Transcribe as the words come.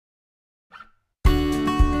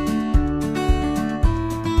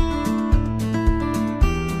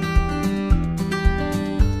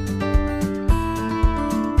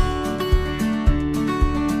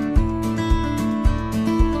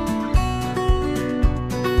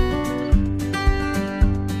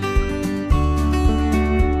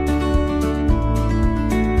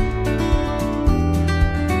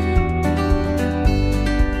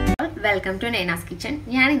Welcome to നൈനാസ് kitchen.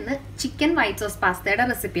 ഞാൻ ഇന്ന് chicken white sauce പാസ്തയുടെ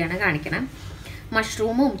റെസിപ്പിയാണ് കാണിക്കണം.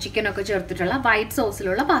 മഷ്റൂമും ചിക്കനൊക്കെ ചേർത്തിട്ടുള്ള വൈറ്റ്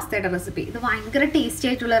സോസിലുള്ള പാസ്തയുടെ റെസിപ്പി. ഇത് ഭയങ്കര ടേസ്റ്റി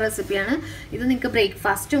ആയിട്ടുള്ള റെസിപ്പിയാണ്. ഇത് നിങ്ങൾക്ക്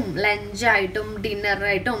ബ്രേക്ക്ഫാസ്റ്റും ലഞ്ചായിട്ടും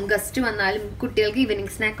ഡിന്നറായിട്ടും ഗസ്റ്റ് വന്നാലും കുട്ടികൾക്ക്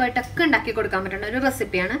ഈവനിങ് സ്നാക്കായിട്ടൊക്കെ ഉണ്ടാക്കി കൊടുക്കാൻ പറ്റുന്ന ഒരു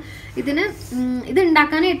റെസിപ്പിയാണ്. ഇത്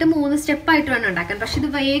ഉണ്ടാക്കാനായിട്ട് 3 സ്റ്റെപ്പായിട്ട് വേണം ഉണ്ടാക്കാൻ. പക്ഷെ ഇത്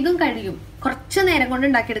വേഗം കഴിയും, കുറച്ച് നേരം കൊണ്ട്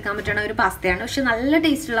ഉണ്ടാക്കിയെടുക്കാൻ പറ്റുന്ന ഒരു പാസ്തയാണ്. പക്ഷെ നല്ല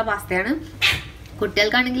ടേസ്റ്റുള്ള പാസ്തയാണ്.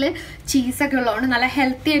 കുട്ടികൾക്കാണെങ്കിൽ ചീസൊക്കെ ഉള്ളതുകൊണ്ട് നല്ല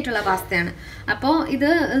ഹെൽത്തി ആയിട്ടുള്ള പാസ്തയാണ്. അപ്പോൾ ഇത്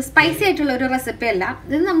സ്പൈസി ആയിട്ടുള്ള ഒരു റെസിപ്പി അല്ല.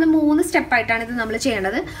 ഇത് നമ്മൾ 3 സ്റ്റെപ്പായിട്ടാണ് ഇത് നമ്മൾ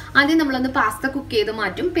ചെയ്യേണ്ടത്. ആദ്യം നമ്മളൊന്ന് പാസ്ത കുക്ക് ചെയ്ത്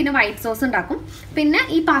മാറ്റും, പിന്നെ വൈറ്റ് സോസ് ഉണ്ടാക്കും, പിന്നെ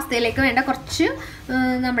ഈ പാസ്തയിലേക്ക് വേണ്ട കുറച്ച്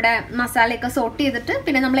നമ്മുടെ മസാലയൊക്കെ സോട്ട് ചെയ്തിട്ട്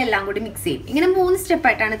പിന്നെ നമ്മളെല്ലാം കൂടി മിക്സ് ചെയ്യും. ഇങ്ങനെ 3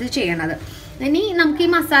 സ്റ്റെപ്പായിട്ടാണ് ഇത് ചെയ്യണത്. ഇനി നമുക്ക്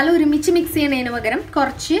ഈ മസാല ഒരുമിച്ച് മിക്സ് ചെയ്യുന്നതിന് പകരം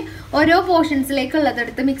കുറച്ച് ഓരോ പോർഷൻസിലേക്ക്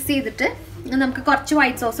ഉള്ളതെടുത്ത് മിക്സ് ചെയ്തിട്ട് നമുക്ക് കുറച്ച്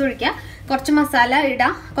വൈറ്റ് സോസ് ഒഴിക്കാം, കുറച്ച് മസാല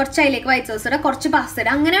ഇടാം, കുറച്ച് അതിലേക്ക് വൈറ്റ് സോസ് ഇടാം, കുറച്ച് പാസ്ത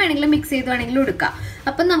ഇടാം. അങ്ങനെ വേണമെങ്കിലും മിക്സ് ചെയ്ത് വേണമെങ്കിലും എടുക്കാം.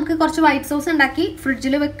 അപ്പം നമുക്ക് കുറച്ച് വൈറ്റ് സോസ് ഉണ്ടാക്കി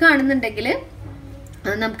ഫ്രിഡ്ജിൽ വെക്കുകയാണെന്നുണ്ടെങ്കിൽ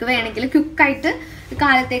നമുക്ക് വേണമെങ്കിൽ ക്വിക്കായിട്ട്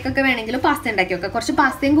കാലത്തേക്കൊക്കെ വേണമെങ്കിൽ പാസ്ത ഉണ്ടാക്കി വെക്കാം. കുറച്ച്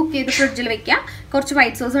പാസ്തയും കുക്ക് ചെയ്ത് ഫ്രിഡ്ജിൽ വെക്കാം. കുറച്ച്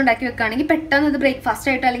വൈറ്റ് സോസ് ഉണ്ടാക്കി വെക്കുകയാണെങ്കിൽ പെട്ടെന്ന് ഇത് ബ്രേക്ക്ഫാസ്റ്റ്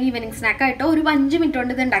ആയിട്ടോ അല്ലെങ്കിൽ ഈവനിങ് സ്നാക്കായിട്ടോ ഒരു 5 മിനിറ്റ്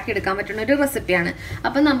കൊണ്ട് ഇത് ഉണ്ടാക്കി എടുക്കാൻ പറ്റുന്ന ഒരു റെസിപ്പിയാണ്.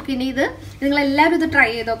 അപ്പം നമുക്കിനി നിങ്ങളെല്ലാവരും ഇത് ട്രൈ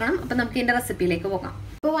ചെയ്ത് നോക്കണം. അപ്പം നമുക്ക് ഇതിൻ്റെ റെസിപ്പിയിലേക്ക് പോകാം.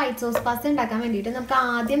 ഇപ്പോൾ വൈറ്റ് സോസ് പാസ്ത ഉണ്ടാക്കാൻ വേണ്ടിയിട്ട് നമുക്ക്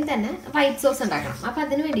ആദ്യം തന്നെ വൈറ്റ് സോസ് ഉണ്ടാക്കണം. അപ്പം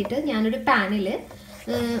അതിന് വേണ്ടിയിട്ട് ഞാനൊരു പാനിൽ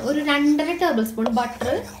ഒരു 2.5 ടേബിൾ സ്പൂൺ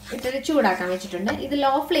ബട്ടർ ഇട്ടിട്ട് ചൂടാക്കാൻ വെച്ചിട്ടുണ്ട്. ഇത്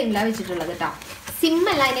ലോ ഫ്ലെയിമിലാണ് വെച്ചിട്ടുള്ളത് കേട്ടോ.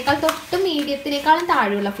 സിമ്മല്ല, അതിനേക്കാൾ തൊട്ട് മീഡിയത്തിനേക്കാളും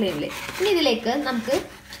താഴെയുള്ള ഫ്ലെയിമിൽ. ഇനി ഇതിലേക്ക് നമുക്ക്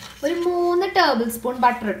ഒരു 3 ടേബിൾ സ്പൂൺ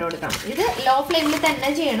ബട്ടർ ഇട്ട് കൊടുക്കണം. ഇത് ലോ ഫ്ലെയിമിൽ തന്നെ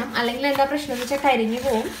ചെയ്യണം, അല്ലെങ്കിൽ എന്താ പ്രശ്നം എന്ന് വെച്ചാൽ കരിഞ്ഞു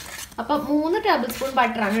പോവും. അപ്പം 3 ടേബിൾ സ്പൂൺ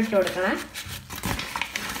ബട്ടറാണ് ഇട്ട് കൊടുക്കണേ.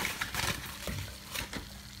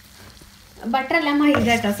 ബട്ടറല്ല, മൈദ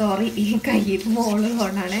കേട്ടോ, സോറി, ഈ കയ്യിൽ മോള്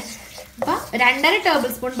കൊണ്ടാണ്. അപ്പം 2.5 ടേബിൾ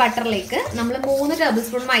സ്പൂൺ ബട്ടറിലേക്ക് നമ്മൾ 3 ടേബിൾ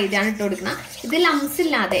സ്പൂൺ മൈദയാണ് ഇട്ട് കൊടുക്കണം. ഇത് ലംസ്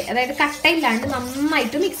ഇല്ലാതെ, അതായത് കട്ടയില്ലാണ്ട്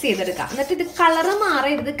നന്നായിട്ട് മിക്സ് ചെയ്തെടുക്കാം. എന്നിട്ട് ഇത് കളറ്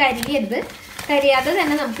മാറരുത്, കരിയാതെ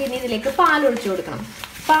തന്നെ നമുക്ക് ഇനി ഇതിലേക്ക് പാൽ ഒഴിച്ചു കൊടുക്കണം.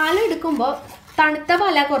 പാൽ എടുക്കുമ്പോൾ തണുത്ത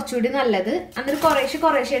പാലാണ് കുറച്ചുകൂടി നല്ലത്. എന്നിട്ട്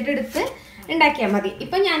കുറേശ്ശായിട്ട് എടുത്ത് ഉണ്ടാക്കിയാൽ മതി.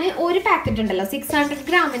 ഇപ്പം ഞാൻ ഒരു പാക്കറ്റ് ഉണ്ടല്ലോ, 600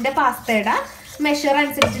 ഗ്രാമിൻ്റെ പാസ്തയുടെ മെഷർ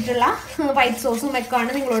അനുസരിച്ചിട്ടുള്ള വൈറ്റ് സോസും ഒക്കെ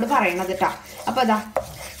ആണ് നിങ്ങളോട് പറയണത് കേട്ടോ. അപ്പോൾ അതാ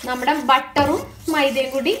നമ്മുടെ ബട്ടറും മൈദയും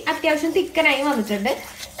കൂടി അത്യാവശ്യം തിക്കനായി വന്നിട്ടുണ്ട്.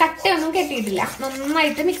 കട്ടയൊന്നും കെട്ടിയിട്ടില്ല.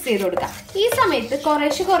 നന്നായിട്ട് മിക്സ് ചെയ്ത് കൊടുക്കാം. ഈ സമയത്ത്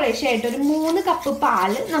കുറേശ്ശായിട്ട് ഒരു 3 കപ്പ്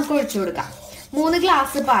പാല് നമുക്ക് ഒഴിച്ചു കൊടുക്കാം. 3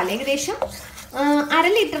 ഗ്ലാസ് പാൽ, ഏകദേശം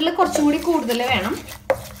 1/2 ലിറ്ററിൽ കുറച്ചും കൂടി കൂടുതൽ വേണം.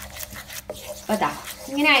 അപ്പോൾ അതാ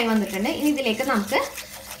ഇങ്ങനെ ആയി വന്നിട്ടുണ്ട്. ഇനി ഇതിലേക്ക് നമുക്ക്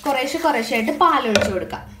കുറേശ്ശായിട്ട് പാൽ ഒഴിച്ചു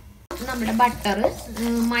കൊടുക്കാം. നമ്മുടെ ബട്ടർ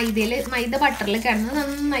മൈദ ബട്ടറിൽ കിടന്ന്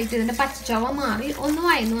നന്നായിട്ട് ഇതിൻ്റെ പച്ചച്ചവ മാറി ഒന്ന്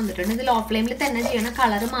വയന്ന് വന്നിട്ടുണ്ട്. ഇത് ലോ ഫ്ലെയിമിൽ തന്നെ ചെയ്യണം,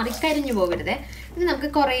 കളറ് മാറി കരിഞ്ഞു പോകരുത്. ഇനി നമുക്ക്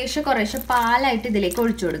കുറേശ്ശെ പാലായിട്ട് ഇതിലേക്ക്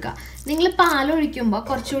ഒഴിച്ചു കൊടുക്കാം. നിങ്ങൾ പാലൊഴിക്കുമ്പോൾ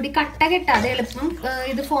കുറച്ചുകൂടി കട്ട കെട്ടാതെ എളുപ്പം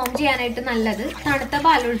ഇത് ഫോം ചെയ്യാനായിട്ട് നല്ലത് തണുത്ത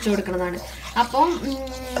പാൽ ഒഴിച്ചു കൊടുക്കുന്നതാണ്. അപ്പം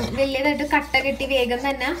വലിയതായിട്ട് കട്ട കെട്ടി വേഗം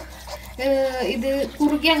തന്നെ ഇത്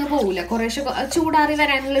കുറുകി അങ്ങ് പോകില്ല. കുറേശ്ശെ ചൂടാറി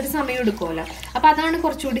വരാനുള്ളൊരു സമയം എടുക്കുമല്ലോ. അപ്പം അതാണ്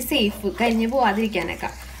കുറച്ചുകൂടി സേഫ്, കരിഞ്ഞു പോവാതിരിക്കാനൊക്കെ.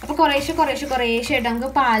 അപ്പോൾ കുറേശ്ശായിട്ട് നമുക്ക്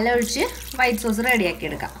പാലൊഴിച്ച് വൈറ്റ് സോസ് റെഡിയാക്കി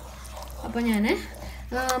എടുക്കാം. അപ്പോൾ ഞാൻ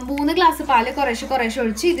 3 ഗ്ലാസ് പാല് കുറേശ്ശെ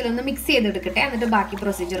ഒഴിച്ച് ഇതിലൊന്ന് മിക്സ് ചെയ്തെടുക്കട്ടെ. എന്നിട്ട് ബാക്കി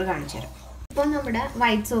പ്രൊസീജിയർ കാണിച്ചു തരാം. ഇപ്പോൾ നമ്മുടെ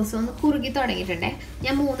വൈറ്റ് സോസ് ഒന്ന് കുറുകി തുടങ്ങിയിട്ടുണ്ടേ.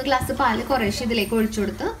 ഞാൻ 3 ഗ്ലാസ് പാല് കുറേശ്ശെ ഇതിലേക്ക് ഒഴിച്ചു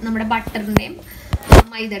കൊടുത്ത് നമ്മുടെ ബട്ടറിൻ്റെയും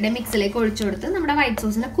മൈദയുടെ മിക്സിലേക്ക് ഒഴിച്ചു കൊടുത്ത് നമ്മുടെ വൈറ്റ്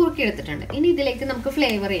സോസിനെ കുറുക്കി എടുത്തിട്ടുണ്ട്. ഇനി ഇതിലേക്ക് നമുക്ക്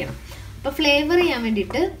ഫ്ലേവർ ചെയ്യണം. അപ്പോൾ ഫ്ലേവർ ചെയ്യാൻ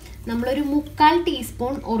വേണ്ടിയിട്ട് നമ്മളൊരു 3/4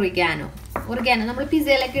 ടീസ്പൂൺ ഒറിഗാനോ നമ്മൾ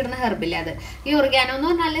പിസയിലൊക്കെ ഇടുന്ന ഹെർബില്ലേ അത്. ഈ ഒറിഗാനോ എന്ന്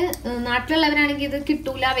പറഞ്ഞാൽ നാട്ടിലുള്ളവരാണെങ്കിൽ ഇത്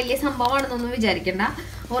കിട്ടൂല, വലിയ സംഭവമാണെന്നൊന്നും വിചാരിക്കണ്ട.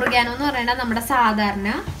 ഒറിഗാനോ എന്ന് പറയേണ്ട നമ്മുടെ സാധാരണ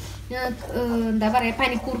എന്താ പറയുക,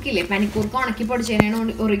 പനിക്കൂർക്ക് ഉണക്കി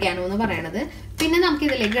പൊടിച്ചതിനാണ് ഒറിഗാനോ എന്ന് പറയണത്. പിന്നെ നമുക്ക്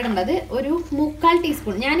ഇതിലേക്ക് ഇടേണ്ടത് ഒരു 3/4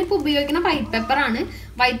 ടീസ്പൂൺ. ഞാനിപ്പോൾ ഉപയോഗിക്കുന്ന വൈറ്റ് പെപ്പറാണ്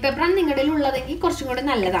നിങ്ങളുടെ ഉള്ളതെങ്കിൽ കുറച്ചും കൂടി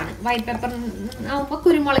നല്ലതാണ്. വൈറ്റ് പെപ്പർ ആകുമ്പോൾ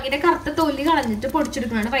കുരുമുളകിൻ്റെ കറുത്ത തൊലി കളഞ്ഞിട്ട്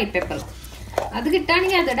പൊടിച്ചെടുക്കുന്നതാണ് വൈറ്റ് പെപ്പർ. അത്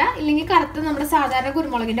കിട്ടുകയാണെങ്കിൽ അതിടാം, ഇല്ലെങ്കിൽ കറുത്ത നമ്മുടെ സാധാരണ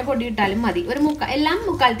കുരുമുളകിൻ്റെ പൊടി ഇട്ടാലും മതി. എല്ലാം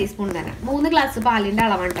 3/4 ടീസ്പൂൺ തന്നെ. 3 ഗ്ലാസ് പാലിൻ്റെ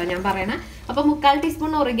അളവാണ് കേട്ടോ ഞാൻ പറയണേ. അപ്പോൾ 3/4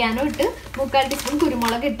 ടീസ്പൂൺ ഒറിഗാനോ ഇട്ട് 3/4 ടീസ്പൂൺ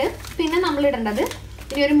കുരുമുളക് ഇട്ട് പിന്നെ നമ്മൾ ഇടേണ്ടത്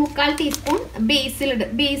ഇനി ഒരു 3/4 ടീസ്പൂൺ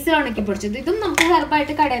ബേസിൽ ഉണക്കി പൊടിച്ചത്. ഇതും നമുക്ക്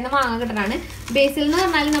ഹെർബായിട്ട് കടയിൽ നിന്ന് വാങ്ങാൻ കിട്ടണതാണ്. ബേസിൽ എന്ന്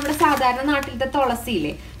പറഞ്ഞാൽ നമ്മുടെ സാധാരണ നാട്ടിലത്തെ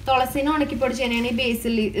തുളസിയില്ലേ, തുളസിനെ ഉണക്കി പൊടിച്ചതിനാണ് ഈ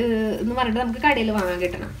ബേസിൽ എന്ന് പറഞ്ഞിട്ട് നമുക്ക് കടയിൽ വാങ്ങാൻ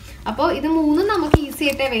കിട്ടണം. അപ്പോൾ ഇത് 3 നമുക്ക് ഈസി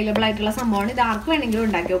ആയിട്ട് അവൈലബിൾ ആയിട്ടുള്ള സംഭവമാണ്. ഇത് ആർക്ക് വേണമെങ്കിലും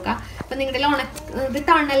ഉണ്ടാക്കി വെക്കാം. അപ്പം നിങ്ങളുടെ ഇത്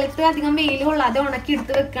തണലത്ത് അധികം വെയിൽ കൊള്ളാതെ ഉണക്കി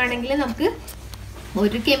എടുത്ത് വെക്കുകയാണെങ്കിൽ നമുക്ക്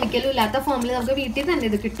ഒരു കെമിക്കലും ഇല്ലാത്ത ഫോമിൽ നമുക്ക് വീട്ടിൽ തന്നെ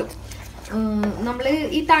ഇത് കിട്ടും. നമ്മൾ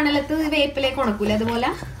ഈ തണലത്ത് വേപ്പിലേക്ക് ഉണക്കൂല, അതുപോലെ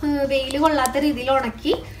വെയിൽ കൊള്ളാത്ത രീതിയിൽ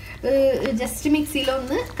ഉണക്കി ജസ്റ്റ്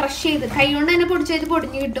മിക്സിയിലൊന്ന് ക്രഷ് ചെയ്ത് കൈ കൊണ്ട് തന്നെ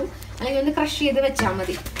പൊടിഞ്ഞ് കിട്ടും. അല്ലെങ്കിൽ ഒന്ന് ക്രഷ് ചെയ്ത് വെച്ചാൽ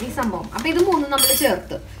മതി ഈ സംഭവം. അപ്പോൾ ഇത് 3 നമ്മൾ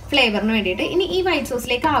ചേർത്ത് ഫ്ലേവറിന് വേണ്ടിയിട്ട്. ഇനി ഈ വൈറ്റ്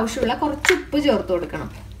സോസിലേക്ക് ആവശ്യമുള്ള കുറച്ച് ഉപ്പ് ചേർത്ത് കൊടുക്കണം.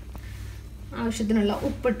 ആവശ്യത്തിനുള്ള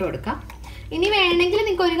ഉപ്പിട്ട് കൊടുക്കാം. ഇനി വേണമെങ്കിൽ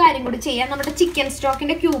നിങ്ങൾക്ക് ഒരു കാര്യം കൂടി ചെയ്യാം, നമ്മുടെ ചിക്കൻ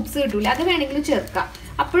സ്റ്റോക്കിന്റെ ക്യൂബ്സ് കിട്ടൂല, അത് വേണമെങ്കിൽ ചേർക്കാം.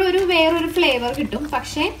 അപ്പോഴൊരു വേറൊരു ഫ്ലേവർ കിട്ടും.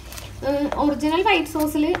 പക്ഷേ ഒറിജിനൽ വൈറ്റ്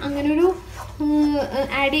സോസിൽ അങ്ങനെ ഒരു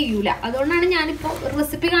ആഡ് ചെയ്യൂല. അതുകൊണ്ടാണ് ഞാനിപ്പോൾ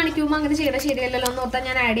റെസിപ്പി കാണിക്കുമ്പോൾ അങ്ങനെ ചെയ്യണ ശരിയല്ലല്ലോ എന്ന് ഓർത്താൽ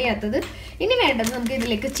ഞാൻ ആഡ് ചെയ്യാത്തത്. ഇനി വേണ്ടത് നമുക്ക്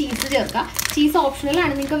ഇതിലേക്ക് ചീസ് ചേർക്കാം. ചീസ്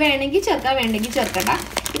ഓപ്ഷണലാണ്, നിങ്ങൾക്ക് വേണമെങ്കിൽ ചേർക്കാം, വേണ്ടെങ്കിൽ ചേർക്കണ്ട.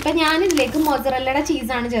 ഇപ്പം ഞാനിതിലേക്ക് മൊസറല്ലയുടെ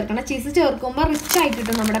ചീസാണ് ചേർക്കണം. ചീസ് ചേർക്കുമ്പോൾ റിച്ച് ആയിട്ട്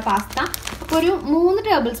കിട്ടും നമ്മുടെ പാസ്ത. അപ്പോൾ ഒരു 3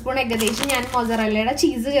 ടേബിൾ സ്പൂൺ ഏകദേശം ഞാൻ മൊസറല്ലയുടെ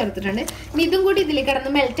ചീസ് ചേർത്തിട്ടുണ്ട്. ഇനി ഇതും കൂടി ഇതിലേക്ക്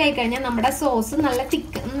കിടന്ന് മെൽറ്റ് ആയി കഴിഞ്ഞാൽ നമ്മുടെ സോസ് നല്ല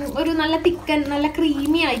തിക്കൻ നല്ല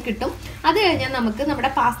ക്രീമി ആയി കിട്ടും. അത് കഴിഞ്ഞാൽ നമുക്ക്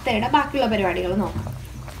നമ്മുടെ പാസ്തയുടെ ബാക്കിയുള്ള പരിപാടികൾ നോക്കാം.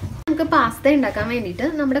 നമുക്ക് പാസ്ത ഉണ്ടാക്കാൻ വേണ്ടിയിട്ട്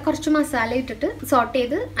നമ്മുടെ കുറച്ച് മസാല ഇട്ടിട്ട് സോട്ട്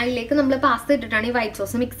ചെയ്ത് അതിലേക്ക് നമ്മൾ പാസ്ത ഇട്ടിട്ടാണ് ഈ വൈറ്റ്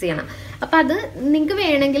സോസ് മിക്സ് ചെയ്യണം. അപ്പം അത് നിങ്ങൾക്ക്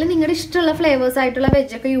വേണമെങ്കിൽ നിങ്ങളുടെ ഇഷ്ടമുള്ള ഫ്ലേവേഴ്സ് ആയിട്ടുള്ള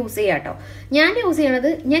വെജൊക്കെ യൂസ് ചെയ്യാം കേട്ടോ. ഞാൻ യൂസ് ചെയ്യണത്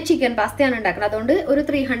ഞാൻ ചിക്കൻ പാസ്തയാണ് ഉണ്ടാക്കുന്നത്. അതുകൊണ്ട് ഒരു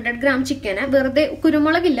 300 ഗ്രാം ചിക്കന് വെറുതെ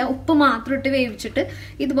കുരുമുളകില്ല ഉപ്പ് മാത്രം ഇട്ട് വേവിച്ചിട്ട്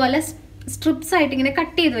ഇതുപോലെ സ്ട്രിപ്സ് ആയിട്ട് ഇങ്ങനെ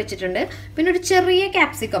കട്ട് ചെയ്ത് വെച്ചിട്ടുണ്ട്. പിന്നെ ഒരു ചെറിയ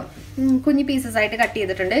ക്യാപ്സിക്കം കുഞ്ഞു പീസസ് ആയിട്ട് കട്ട്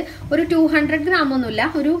ചെയ്തിട്ടുണ്ട്. ഒരു 200 ഗ്രാം ഒന്നുമില്ല,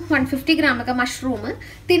 ഒരു 150 ഗ്രാം ഒക്കെ മഷ്റൂം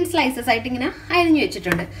തിൻ സ്ലൈസസ് ആയിട്ട് ഇങ്ങനെ അരിഞ്ഞു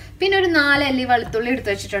വെച്ചിട്ടുണ്ട്. പിന്നെ ഒരു 4 അല്ലി വെളുത്തുള്ളി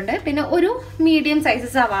എടുത്ത് വെച്ചിട്ടുണ്ട്. പിന്നെ ഒരു മീഡിയം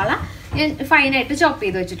സൈസ് സവാള ഞാൻ ഫൈനായിട്ട് ചോപ്പ്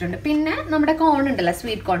ചെയ്ത് വെച്ചിട്ടുണ്ട്. പിന്നെ നമ്മുടെ കോൺ ഉണ്ടല്ലോ,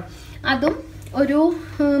 സ്വീറ്റ് കോൺ, അതും ഒരു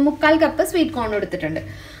 3/4 കപ്പ് സ്വീറ്റ് കോൺ എടുത്തിട്ടുണ്ട്.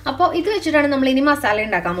 അപ്പോൾ ഇത് വെച്ചിട്ടാണ് നമ്മൾ ഇനി മസാല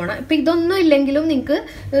ഉണ്ടാക്കാൻ പോകണം. ഇപ്പം ഇതൊന്നും ഇല്ലെങ്കിലും നിങ്ങൾക്ക്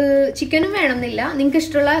ചിക്കനും വേണമെന്നില്ല, നിങ്ങൾക്ക്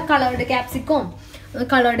ഇഷ്ടമുള്ള കളേർഡ് ക്യാപ്സിക്കം,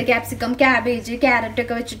 ക്യാബേജ്, ക്യാരറ്റ്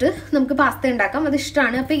ഒക്കെ വെച്ചിട്ട് നമുക്ക് പാസ്ത ഉണ്ടാക്കാം. അത്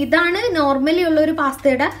ഇഷ്ടമാണ്. അപ്പോൾ ഇതാണ് നോർമലി ഉള്ള ഒരു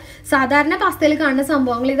പാസ്തയുടെ സാധാരണ പാസ്തയിൽ കാണുന്ന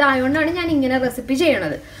സംഭവങ്ങൾ. ഇതായതുകൊണ്ടാണ് ഞാൻ ഇങ്ങനെ റെസിപ്പി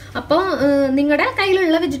ചെയ്യണത്. അപ്പോൾ നിങ്ങളുടെ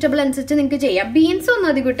കയ്യിലുള്ള വെജിറ്റബിൾ അനുസരിച്ച് നിങ്ങൾക്ക് ചെയ്യാം. ബീൻസ് ഒന്നും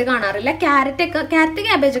അധികം ഇട്ട് കാണാറില്ല. ക്യാരറ്റ്,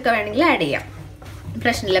 ക്യാബേജ് ഒക്കെ വേണമെങ്കിൽ ആഡ് ചെയ്യാം,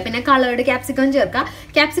 പ്രശ്നമില്ല. പിന്നെ കളേർഡ് ക്യാപ്സിക്കം ചേർക്കാം.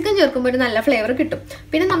 ക്യാപ്സിക്കം ചേർക്കുമ്പോൾ ഒരു നല്ല ഫ്ലേവർ കിട്ടും.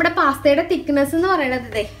 പിന്നെ നമ്മുടെ പാസ്തയുടെ തിക്നെസ് എന്ന്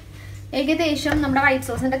പറയുന്നത് ഏകദേശം നമ്മുടെ വൈറ്റ്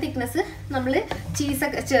സോസിന്റെ തിക്നെസ് നമ്മൾ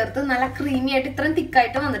ചീസൊക്കെ ചേർത്ത് നല്ല ക്രീമി ആയിട്ട് ഇത്രയും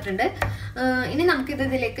തിക്കായിട്ട് വന്നിട്ടുണ്ട്. ഇനി നമുക്കിത്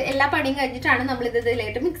ഇതിലേക്ക് എല്ലാ പണിയും കഴിഞ്ഞിട്ടാണ് നമ്മൾ ഇത്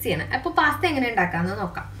ഇതിലേക്ക് മിക്സ് ചെയ്യണം. അപ്പോൾ പാസ്ത എങ്ങനെ ഉണ്ടാക്കാമെന്ന്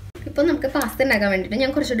നോക്കാം. ഇപ്പോൾ നമുക്ക് പാസ്ത ഉണ്ടാക്കാൻ വേണ്ടിയിട്ട്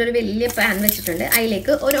ഞാൻ കുറച്ചുകൂടി ഒരു വലിയ പാൻ വെച്ചിട്ടുണ്ട്.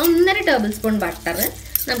 അതിലേക്ക് ഒരു 1.5 ടേബിൾ സ്പൂൺ ബട്ടർ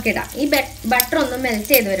നമുക്കിടാം. ഈ ബട്ടർ ഒന്ന്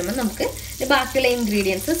മെൽറ്റ് ചെയ്ത് വരുമ്പോൾ നമുക്ക് ബാക്കിയുള്ള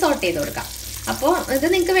ഇൻഗ്രീഡിയൻസ് സോട്ട് ചെയ്ത് കൊടുക്കാം. അപ്പോൾ ഇത്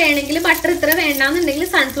നിങ്ങൾക്ക് വേണമെങ്കിൽ ബട്ടർ ഇത്ര വേണ്ടാന്നുണ്ടെങ്കിൽ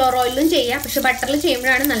സൺഫ്ലവർ ഓയിലും ചെയ്യാം. പക്ഷെ ബട്ടറിൽ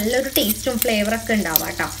ചെയ്യുമ്പോഴാണ് നല്ലൊരു ടേസ്റ്റും ഫ്ലേവറൊക്കെ ഉണ്ടാവുക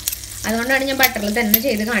കേട്ടോ. അതുകൊണ്ടാണ് ഞാൻ ബട്ടറിൽ തന്നെ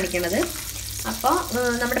ചെയ്ത് കാണിക്കുന്നത്. അപ്പോൾ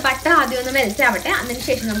നമ്മുടെ ബട്ടർ ആദ്യം ഒന്ന് മെൽറ്റ് ആവട്ടെ,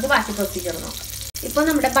 അതിനുശേഷം നമുക്ക് ബാക്കി പ്രൊസീജിയർ നോക്കാം. ഇപ്പോൾ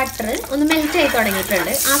നമ്മുടെ ബട്ടർ ഒന്ന് മെൽറ്റ് ആയി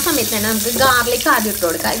തുടങ്ങിയിട്ടുണ്ട്. ആ സമയത്ത് തന്നെ നമുക്ക് ഗാർലിക് ആദ്യം ഇട്ട്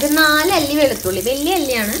കൊടുക്കാം. ഇത് 4 അല്ലി വെളുത്തുള്ളി, വലിയ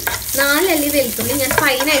അല്ലിയാണ്. 4 അല്ലി വെളുത്തുള്ളി ഞാൻ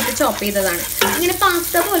ഫൈനായിട്ട് ചോപ്പ് ചെയ്തതാണ്. ഇങ്ങനെ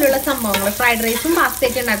പാസ്ത പോലുള്ള സംഭവങ്ങൾ, ഫ്രൈഡ് റൈസും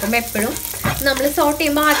പാസ്തയൊക്കെ ഉണ്ടാക്കുമ്പോൾ എപ്പോഴും നമ്മൾ സോട്ട്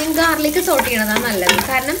ചെയ്യുമ്പോൾ ആദ്യം ഗാർലിക് സോട്ട് ചെയ്യണതാണ് നല്ലത്.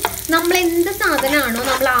 കാരണം നമ്മൾ എന്ത് സാധനമാണോ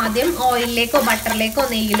നമ്മൾ ആദ്യം ഓയിലിലേക്കോ ബട്ടറിലേക്കോ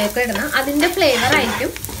നെയ്യിലേക്കോ ഇടുന്ന അതിൻ്റെ ഫ്ലേവർ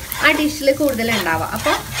ആയിരിക്കും ആ ഡിഷിൽ കൂടുതൽ ഉണ്ടാവുക.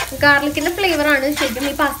 അപ്പോൾ ഗാർലിക്കിൻ്റെ ഫ്ലേവറാണ് ശരിക്കും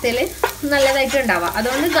ഈ പാസ്തയിൽ നല്ലതായിട്ട് ഉണ്ടാവുക.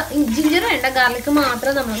 അതുകൊണ്ട് ജിഞ്ചർ വേണ്ട, ഗാർലിക്ക്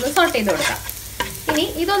മാത്രം നമ്മളൊന്ന് സോട്ട് ചെയ്ത് കൊടുക്കാം. ഇനി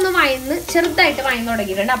ഇതൊന്ന് ചെറുതായിട്ട് വഴന്ന്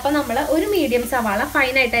തുടങ്ങിയിട്ടുണ്ട്. അപ്പോൾ നമ്മൾ ഒരു മീഡിയം സവാള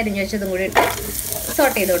ഫൈനായിട്ട് അരിഞ്ഞു വെച്ചതും കൂടി ഇട്ട്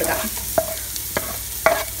സോട്ട് ചെയ്ത് കൊടുക്കാം.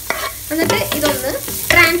 എന്നിട്ട് ഇതൊന്ന്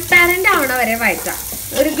ട്രാൻസ്പാരൻ്റ് ആവണ വരെ വഴറ്റാം.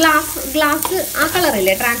 ഒരു ഗ്ലാസ് ആ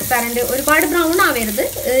കളറില്ലേ ട്രാൻസ്പാരൻ്റ്, ഒരുപാട് ബ്രൗൺ ആവരുത്.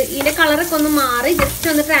 ഇതിൻ്റെ കളറൊക്കെ ഒന്ന് മാറി ജസ്റ്റ്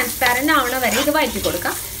ഒന്ന് ട്രാൻസ്പാരൻ്റ് ആവണ വരെ ഇത് വഴറ്റി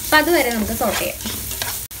കൊടുക്കാം. അപ്പം അതുവരെ നമുക്ക് സോട്ട് ചെയ്യാം.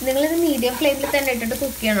 നിങ്ങളിത് മീഡിയം ഫ്ലെയിമിൽ തന്നെ ഇട്ടിട്ട്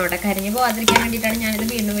കുക്ക് ചെയ്യണം കേട്ടോ. കരിഞ്ഞ് പോകാതിരിക്കാൻ വേണ്ടിയിട്ടാണ് ഞാനിത്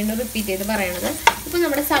വീണ്ടും റിപ്പീറ്റ് ചെയ്ത് പറയണത്. ഇപ്പോൾ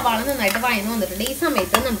നമ്മുടെ സവാള നന്നായിട്ട് വഴന്ന് വന്നിട്ടുണ്ട്. ഈ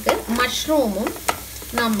സമയത്ത് നമുക്ക് മഷ്റൂമും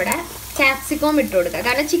നമ്മുടെ ക്യാപ്സിക്കവും ഇട്ട് കൊടുക്കാം.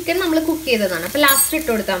 കാരണം ചിക്കൻ നമ്മൾ കുക്ക് ചെയ്തതാണ്, അപ്പോൾ ലാസ്റ്റ് ഇട്ട്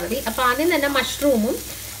കൊടുത്താൽ മതി. അപ്പോൾ ആദ്യം തന്നെ മഷ്റൂമും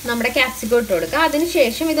നമ്മുടെ ക്യാപ്സിക്കം ഇട്ട് കൊടുക്കുക.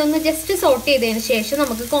 അതിനുശേഷം ഇതൊന്ന് ജസ്റ്റ് സോട്ട് ചെയ്തതിന് ശേഷം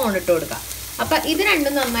നമുക്ക് കോൺ ഇട്ട് കൊടുക്കാം. അപ്പം ഇത്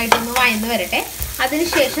രണ്ടും നന്നായിട്ടൊന്ന് വഴന്ന് വരട്ടെ.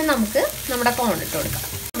 അതിനുശേഷം നമുക്ക് നമ്മുടെ കോൺ ഇട്ട് കൊടുക്കാം.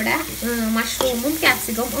 നമ്മുടെ മഷ്റൂമും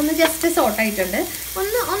ക്യാപ്സിക്കവും ഒന്ന് ജസ്റ്റ് സോട്ടായിട്ടുണ്ട്,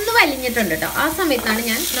 ഒന്ന് വലിഞ്ഞിട്ടുണ്ട് കേട്ടോ. ആ സമയത്താണ്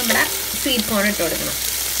ഞാൻ നമ്മുടെ സ്വീറ്റ് കോൺ ഇട്ട് കൊടുക്കുന്നത്.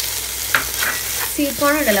 സ്വീറ്റ്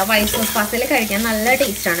കോൺ ഉണ്ടല്ലോ വൈറ്റ് സോസ് പാസ്തയിൽ കഴിക്കാൻ നല്ല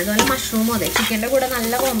ടേസ്റ്റാണ്. അതുപോലെ മഷ്റൂമും അതെ ചിക്കൻ്റെ കൂടെ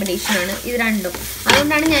നല്ല കോമ്പിനേഷനാണ് ഇത് രണ്ടും.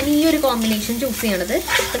 അതുകൊണ്ടാണ് ഞാൻ ഈ ഒരു കോമ്പിനേഷൻ ചൂസ് ചെയ്യണത്.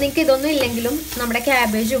 അപ്പോൾ നിങ്ങൾക്ക് ഇതൊന്നും ഇല്ലെങ്കിലും നമ്മുടെ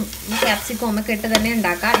ക്യാബേജും ക്യാപ്സിക്കവും ഒക്കെ ഇട്ട് തന്നെ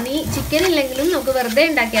ഉണ്ടാക്കാം. ഇനി ചിക്കൻ ഇല്ലെങ്കിലും നമുക്ക് വെറുതെ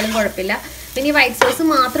ഉണ്ടാക്കിയാലും കുഴപ്പമില്ല. പിന്നെ ഈ വൈറ്റ് സോസ്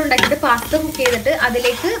മാത്രം ഉണ്ടാക്കിയിട്ട് പാസ്ത കുക്ക് ചെയ്തിട്ട്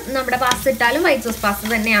അതിലേക്ക് നമ്മുടെ പാസ്ത ഇട്ടാലും വൈറ്റ് സോസ് പാസ്ത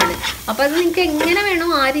തന്നെയാണ്. അപ്പോൾ അത് നിങ്ങൾക്ക് എങ്ങനെ വേണോ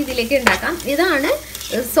ആ രീതിയിലേക്ക് ഉണ്ടാക്കാം. ഇതാണ്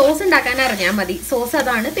സോസ് ഉണ്ടാക്കാൻ അറിഞ്ഞാൽ മതി, സോസ്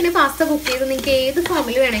അതാണ്. പിന്നെ പാസ്ത കുക്ക് ചെയ്ത് നിങ്ങൾക്ക് ഏത്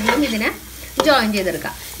ഫോമിൽ വേണമെങ്കിലും ഇതിനെ ജോയിൻ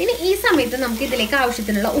ചെയ്തെടുക്കാം. ഇനി ഈ സമയത്ത് നമുക്ക് ഇതിലേക്ക്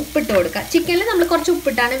ആവശ്യത്തിനുള്ള ഉപ്പിട്ട് കൊടുക്കാം. ചിക്കനിൽ നമ്മൾ കുറച്ച്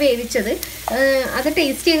ഉപ്പിട്ടാണ് വേവിച്ചത്. അത്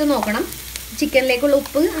ടേസ്റ്റ് ചെയ്ത് നോക്കണം, ചിക്കനിലേക്കുള്ള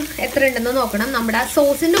ഉപ്പ് എത്ര ഉണ്ടെന്ന് നോക്കണം. നമ്മുടെ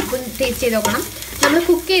സോസിൻ്റെ ഉപ്പും ടേസ്റ്റ് ചെയ്ത് നോക്കണം. നമ്മൾ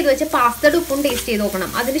കുക്ക് ചെയ്ത് വെച്ച പാസ്തയുടെ ഉപ്പും ടേസ്റ്റ് ചെയ്ത് നോക്കണം.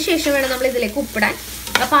 അതിനുശേഷം വേണം നമ്മൾ ഇതിലേക്ക് ഉപ്പിടാൻ.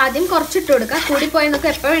 അപ്പോൾ ആദ്യം കുറച്ചിട്ട് കൊടുക്കുക. കൂടിപ്പോയാൽ നമുക്ക്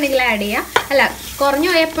എപ്പോൾ വേണമെങ്കിലും ആഡ് ചെയ്യാം, അല്ല കുറഞ്ഞു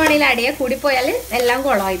പോയാൽ എപ്പോൾ വേണമെങ്കിലും ആഡ് ചെയ്യാം. കൂടിപ്പോയാൽ എല്ലാം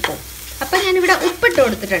കുളമായിപ്പോവും. അപ്പോൾ ഞാനിവിടെ ഉപ്പിട്ട്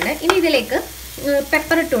കൊടുത്തിട്ടുണ്ട്. ഇനി ഇതിലേക്ക്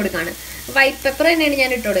പെപ്പർ ഇട്ട് കൊടുക്കുകയാണ്. വൈറ്റ് പെപ്പർ തന്നെയാണ്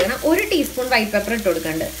ഞാൻ ഇട്ട് കൊടുക്കണം. 1 ടീസ്പൂൺ വൈറ്റ് പെപ്പർ ഇട്ട്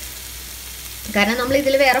കൊടുക്കുന്നുണ്ട്. കാരണം നമ്മൾ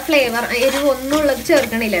ഇതിൽ വേറെ ഫ്ലേവർ എരിവ് ഒന്നും ഉള്ളത്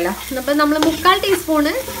ചേർക്കണില്ലല്ലോ. അപ്പം നമ്മൾ 3/4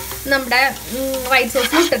 ടീസ്പൂണ് നമ്മുടെ വൈറ്റ്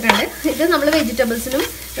സോസിൽ ഇട്ടിട്ടുണ്ട്. ഇത് നമ്മൾ വെജിറ്റബിൾസിനും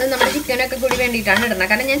നമ്മുടെ ചിക്കനൊക്കെ കൂടി വേണ്ടിയിട്ടാണ് ഇടുന്നത്.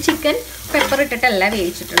 കാരണം ഞാൻ ചിക്കൻ പെപ്പർ ഇട്ടിട്ടല്ല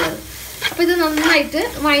വേവിച്ചിട്ടുള്ളത്. അപ്പോൾ ഇത് നന്നായിട്ട്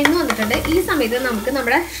വഴന്നു വന്നിട്ടുണ്ട്. ഈ സമയത്ത് നമുക്ക്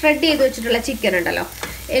നമ്മുടെ ഷ്രെഡ് ചെയ്ത് വെച്ചിട്ടുള്ള ചിക്കൻ ഉണ്ടല്ലോ,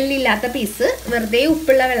 എല്ലില്ലാത്ത പീസ് വെറുതെ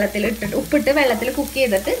ഉപ്പിട്ട് വെള്ളത്തിൽ കുക്ക്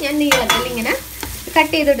ചെയ്തിട്ട് ഞാൻ നീളത്തിൽ ഇങ്ങനെ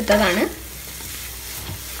കട്ട് ചെയ്തെടുത്തതാണ്.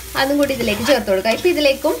 അതും കൂടി ഇതിലേക്ക് ചേർത്ത് കൊടുക്കുക. ഇപ്പം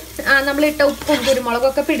ഇതിലേക്കും നമ്മളിട്ട ഉപ്പും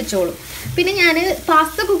കുരുമുളകൊക്കെ പിടിച്ചോളും. പിന്നെ ഞാൻ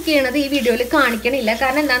പാസ്ത കുക്ക് ചെയ്യണത് ഈ വീഡിയോയിൽ കാണിക്കണില്ല.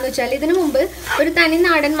 കാരണം എന്താണെന്ന് വെച്ചാൽ ഇതിനു മുമ്പ് ഒരു തനി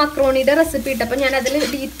നാടൻ മക്രോണിയുടെ റെസിപ്പി ഇട്ടപ്പോൾ ഞാൻ അതിൽ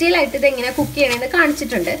ഡീറ്റെയിൽ ആയിട്ട് ഇത് എങ്ങനെ കുക്ക് ചെയ്യണമെന്ന്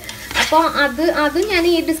കാണിച്ചിട്ടുണ്ട്. അപ്പോൾ അതും ഞാൻ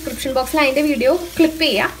ഈ ഡിസ്ക്രിപ്ഷൻ ബോക്സിൽ അതിൻ്റെ വീഡിയോ ക്ലിപ്പ്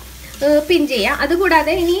ചെയ്യാം, പിൻ ചെയ്യുക.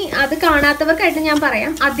 അതുകൂടാതെ ഇനി അത് കാണാത്തവർക്കായിട്ട് ഞാൻ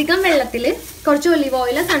പറയാം, അധികം വെള്ളത്തിൽ കുറച്ച് ഒലിവ്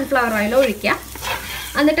ഓയിലോ സൺഫ്ലവർ ഓയിലോ ഒഴിക്കുക.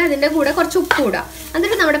 എന്നിട്ട് അതിൻ്റെ കൂടെ കുറച്ച് ഉപ്പ് ഇടുക.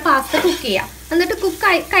 എന്നിട്ട് നമ്മുടെ പാസ്ത കുക്ക് ചെയ്യുക. എന്നിട്ട്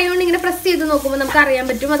കൈ കൊണ്ട് ഇങ്ങനെ പ്രസ് ചെയ്ത് നോക്കുമ്പോൾ നമുക്ക് അറിയാൻ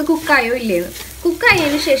പറ്റും അത് കുക്കായോ ഇല്ലേന്ന്.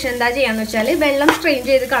 കുക്കായതിന് ശേഷം എന്താ ചെയ്യാന്ന് വെച്ചാൽ വെള്ളം സ്ട്രെയിൻ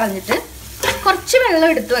ചെയ്ത് കളഞ്ഞിട്ട് കുറച്ച് വെള്ളം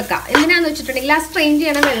എടുത്ത് വെക്കാം. എന്തിനാന്ന് വെച്ചിട്ടുണ്ടെങ്കിൽ ആ സ്ട്രെയിൻ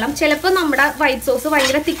ചെയ്യണ വെള്ളം ചിലപ്പോൾ നമ്മുടെ വൈറ്റ് സോസ്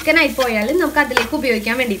ഭയങ്കര തിക്കനായി പോയാൽ നമുക്ക് അതിലേക്ക്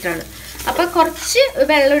ഉപയോഗിക്കാൻ വേണ്ടിയിട്ടാണ്. അപ്പോൾ കുറച്ച്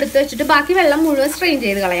വെള്ളം എടുത്ത് വെച്ചിട്ട് ബാക്കി വെള്ളം മുഴുവൻ സ്ട്രെയിൻ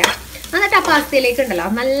ചെയ്ത് കളയാം. എന്നിട്ട് ആ പാസ്തയിലേക്ക് ഉണ്ടല്ലോ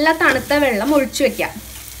നല്ല തണുത്ത വെള്ളം ഒഴിച്ചു വെക്കാം.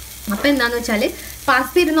 അപ്പോൾ എന്താണെന്ന് വെച്ചാൽ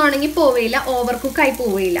പാസ്ത ഇരുന്നാണെങ്കിൽ പോവുകയില്ല, ഓവർ കുക്കായി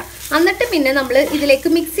പോവുകയില്ല. എന്നിട്ട് പിന്നെ നമ്മൾ ഇതിലേക്ക്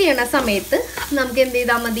മിക്സ് ചെയ്യണ സമയത്ത് നമുക്ക് എന്ത്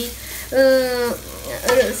ചെയ്താൽ മതി,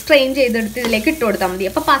 സ്ട്രെയിൻ ചെയ്തെടുത്ത് ഇതിലേക്ക് ഇട്ട് കൊടുത്താൽ മതി.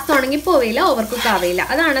 അപ്പോൾ പാസ്ത ആണെങ്കിൽ പോവുകയില്ല, ഓവർ കുക്ക് ആവുകയില്ല.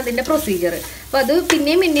 അതാണ് അതിൻ്റെ പ്രൊസീജിയർ. അപ്പോൾ അത്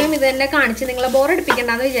പിന്നെയും ഇത് തന്നെ കാണിച്ച് നിങ്ങളെ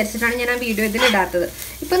ബോറടിപ്പിക്കേണ്ടെന്ന് വിചാരിച്ചിട്ടാണ് ഞാൻ ആ വീഡിയോ ഇതിൽ ഇടാത്തത്.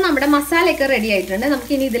 ഇപ്പം നമ്മുടെ മസാലയൊക്കെ റെഡി ആയിട്ടുണ്ട്.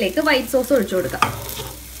 നമുക്ക് ഇനി ഇതിലേക്ക് വൈറ്റ് സോസ് ഒഴിച്ചു കൊടുക്കാം.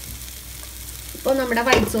 ഇപ്പോൾ നമ്മുടെ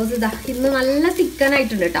വൈറ്റ് സോസ് ഇന്ന് നല്ല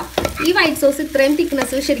തിക്കനായിട്ടുണ്ട് കേട്ടോ. ഈ വൈറ്റ് സോസ് ഇത്രയും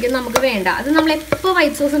തിക്നെസ്സിൽ ശരിക്കും നമുക്ക് വേണ്ട. അത് നമ്മൾ എപ്പോൾ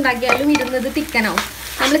വൈറ്റ് സോസ് ഉണ്ടാക്കിയാലും ഇരുന്നത് തിക്കനാവും.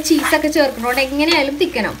 നമ്മൾ ചീസൊക്കെ ചേർക്കുന്നതുകൊണ്ട് എങ്ങനെയായാലും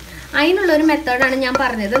തിക്കനാവും. അതിനുള്ളൊരു മെത്തേഡാണ് ഞാൻ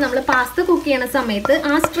പറഞ്ഞത്. നമ്മൾ പാസ്ത കുക്ക് ചെയ്യണ സമയത്ത്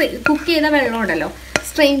ആ കുക്ക് ചെയ്ത വെള്ളം ഉണ്ടല്ലോ,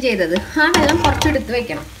 സ്ട്രെയിൻ ചെയ്തത്, ആ വെള്ളം കുറച്ചെടുത്ത്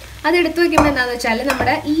വെക്കണം. അതെടുത്ത് വെക്കുമ്പോൾ എന്താണെന്ന് വെച്ചാൽ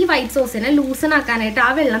നമ്മുടെ ഈ വൈറ്റ് സോസിനെ ലൂസനാക്കാനായിട്ട് ആ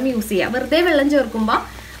വെള്ളം യൂസ് ചെയ്യുക. വെറുതെ വെള്ളം ചേർക്കുമ്പോൾ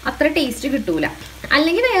അത്ര ടേസ്റ്റ് കിട്ടൂല.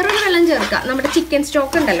 അല്ലെങ്കിൽ വേറൊരു വെള്ളം ചേർക്കുക. നമ്മുടെ ചിക്കൻ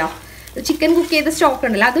സ്റ്റോക്ക് ഉണ്ടല്ലോ, ചിക്കൻ കുക്ക് ചെയ്ത സ്റ്റോക്ക്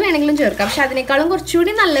ഉണ്ടല്ലോ, അത് വേണമെങ്കിലും ചേർക്കാം. പക്ഷെ അതിനേക്കാളും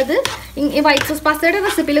കുറച്ചുകൂടി നല്ലത് വൈറ്റ് സോസ് പാസ്തയുടെ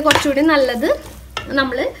റെസിപ്പിയിൽ കുറച്ചുകൂടി നല്ലത്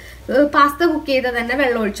നമ്മൾ പാസ്ത കുക്ക് ചെയ്ത് തന്നെ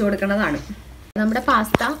വെള്ളം ഒഴിച്ചു കൊടുക്കുന്നതാണ്. നമ്മുടെ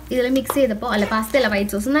പാസ്ത ഇതിൽ മിക്സ് ചെയ്തപ്പോൾ പാസ്ത അല്ല,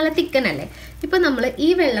 വൈറ്റ് സോസ് നല്ല തിക്കനല്ലേ. ഇപ്പം നമ്മൾ ഈ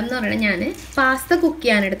വെള്ളം എന്ന് പറയുന്നത് ഞാൻ പാസ്ത കുക്ക്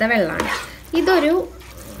ചെയ്യാനെടുത്ത വെള്ളമാണ്. ഇതൊരു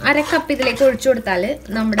 1/2 കപ്പ് ഇതിലേക്ക് ഒഴിച്ചു കൊടുത്താൽ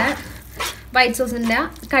നമ്മുടെ വൈറ്റ് സോസിൻ്റെ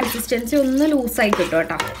കൺസിസ്റ്റൻസി ഒന്ന് ലൂസായി കിട്ടും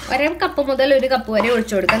കേട്ടോ. 1/2 കപ്പ് മുതൽ 1 കപ്പ് വരെ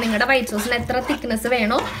ഒഴിച്ചു കൊടുക്കുക. നിങ്ങളുടെ വൈറ്റ് സോസിന് എത്ര തിക്നെസ്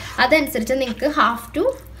വേണോ അതനുസരിച്ച് നിങ്ങൾക്ക് 1/2 to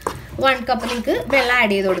 1 കപ്പ് നിങ്ങൾക്ക് വെള്ളം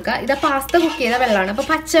ആഡ് ചെയ്ത് കൊടുക്കുക. ഇത് പാസ്ത കുക്ക് ചെയ്ത വെള്ളമാണ്. അപ്പോൾ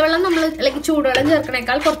പച്ചവെള്ളം നമ്മൾ അല്ലെങ്കിൽ ചൂടുവെള്ളം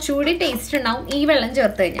ചേർക്കണേക്കാൾ കുറച്ചുകൂടി ടേസ്റ്റ് ഉണ്ടാവും ഈ വെള്ളം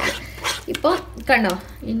ചേർത്ത് കഴിഞ്ഞാൽ. ഇപ്പോൾ കണ്ടോ,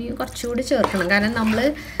 ഇനി കുറച്ചുകൂടി ചേർക്കണം. കാരണം നമ്മൾ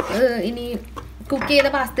ഇനി കുക്ക് ചെയ്ത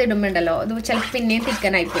പാസ്ത ഇടുമ്പോണ്ടല്ലോ അത് ചിലപ്പോൾ പിന്നെയും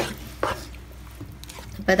തിക്കനായി പോകും.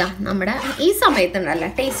 അപ്പോൾ നമ്മുടെ ഈ സമയത്തുണ്ടല്ലോ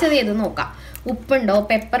ടേസ്റ്റ് ചെയ്ത് നോക്കാം. ഉപ്പുണ്ടോ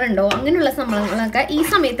പെപ്പർ ഉണ്ടോ അങ്ങനെയുള്ള സംഭവങ്ങളൊക്കെ ഈ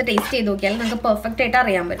സമയത്ത് ടേസ്റ്റ് ചെയ്ത് നോക്കിയാൽ നമുക്ക് പെർഫെക്റ്റ് ആയിട്ട്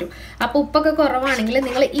അറിയാൻ പറ്റും. അപ്പോൾ ഉപ്പൊക്കെ കുറവാണെങ്കിൽ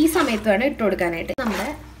നിങ്ങൾ ഈ സമയത്ത് വേണം ഇട്ട് കൊടുക്കാനായിട്ട്.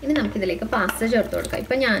 ഇനി നമുക്കിതിലേക്ക് പാസ്ത ചേർത്ത് കൊടുക്കാം.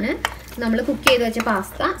 ഇപ്പം നമ്മൾ കുക്ക് ചെയ്ത് വെച്ച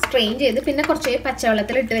പാസ്ത സ്ട്രെയിൻ ചെയ്ത് പിന്നെ കുറച്ച്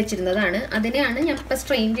പച്ചവെള്ളത്തിൽ ഇട്ട് വെച്ചിരുന്നതാണ്. അതിനെയാണ് ഞാൻ ഇപ്പോൾ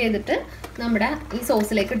സ്ട്രെയിൻ ചെയ്തിട്ട് നമ്മുടെ ഈ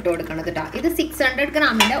സോസിലേക്ക് ഇട്ട് കൊടുക്കണത് കേട്ടോ. ഇത് 600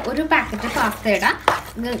 ഗ്രാമിൻ്റെ ഒരു പാക്കറ്റ് പാസ്തയുടെ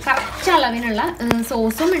കറക്റ്റ് അളവിനുള്ള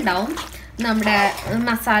സോസും ഉണ്ടാവും, നമ്മുടെ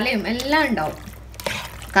മസാലയും എല്ലാം ഉണ്ടാവും.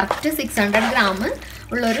 കറക്റ്റ് 600 ഗ്രാം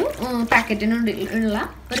ഉള്ളൊരു പാക്കറ്റിനുള്ള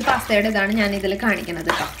ഒരു പാസ്തയുടെ ഇതാണ് ഞാൻ ഇതിൽ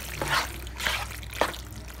കാണിക്കുന്നത് കേട്ടോ.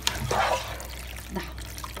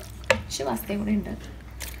 പാസ്തയും കൂടെ ഉണ്ട്,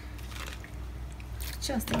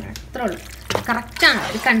 ഇത്രേ ഉള്ളൂ. കറക്റ്റാണ്,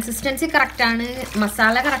 കൺസിസ്റ്റൻസി കറക്റ്റാണ്,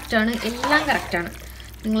 മസാല കറക്റ്റാണ്, എല്ലാം കറക്റ്റാണ്.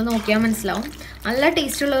 നിങ്ങൾ നോക്കിയാൽ മനസ്സിലാവും. നല്ല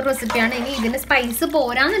ടേസ്റ്റുള്ള ഒരു റെസിപ്പിയാണ്. ഇനി ഇതിന് സ്പൈസ്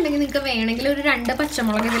പോരാന്നുണ്ടെങ്കിൽ നിങ്ങൾക്ക് വേണമെങ്കിൽ ഒരു 2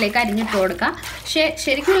 പച്ചമുളക് ഇതിലേക്ക് അരിഞ്ഞിട്ട് കൊടുക്കുക. പക്ഷേ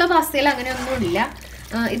ശരിക്കുള്ള പാസ്തയിൽ അങ്ങനെയൊന്നുമില്ല.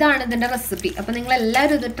 ഇതാണ് ഇതിൻ്റെ റെസിപ്പി. അപ്പോൾ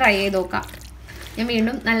നിങ്ങളെല്ലാവരും ഇത് ട്രൈ ചെയ്ത് നോക്കാം. ഞാൻ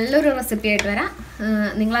വീണ്ടും നല്ലൊരു റെസിപ്പി ആയിട്ട് വരാം.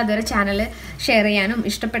 നിങ്ങൾ അതുവരെ ചാനൽ ഷെയർ ചെയ്യാനും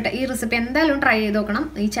ഇഷ്ടപ്പെട്ട ഈ റെസിപ്പി എന്തായാലും ട്രൈ ചെയ്ത് നോക്കണം.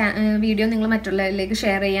 ഈ വീഡിയോ നിങ്ങൾ മറ്റുള്ളവരിലേക്ക്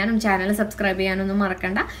ഷെയർ ചെയ്യാനും ചാനൽ സബ്സ്ക്രൈബ് ചെയ്യാനൊന്നും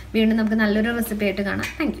മറക്കണ്ട. വീണ്ടും നമുക്ക് നല്ലൊരു റെസിപ്പി ആയിട്ട് കാണാം.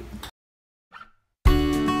 Thank you.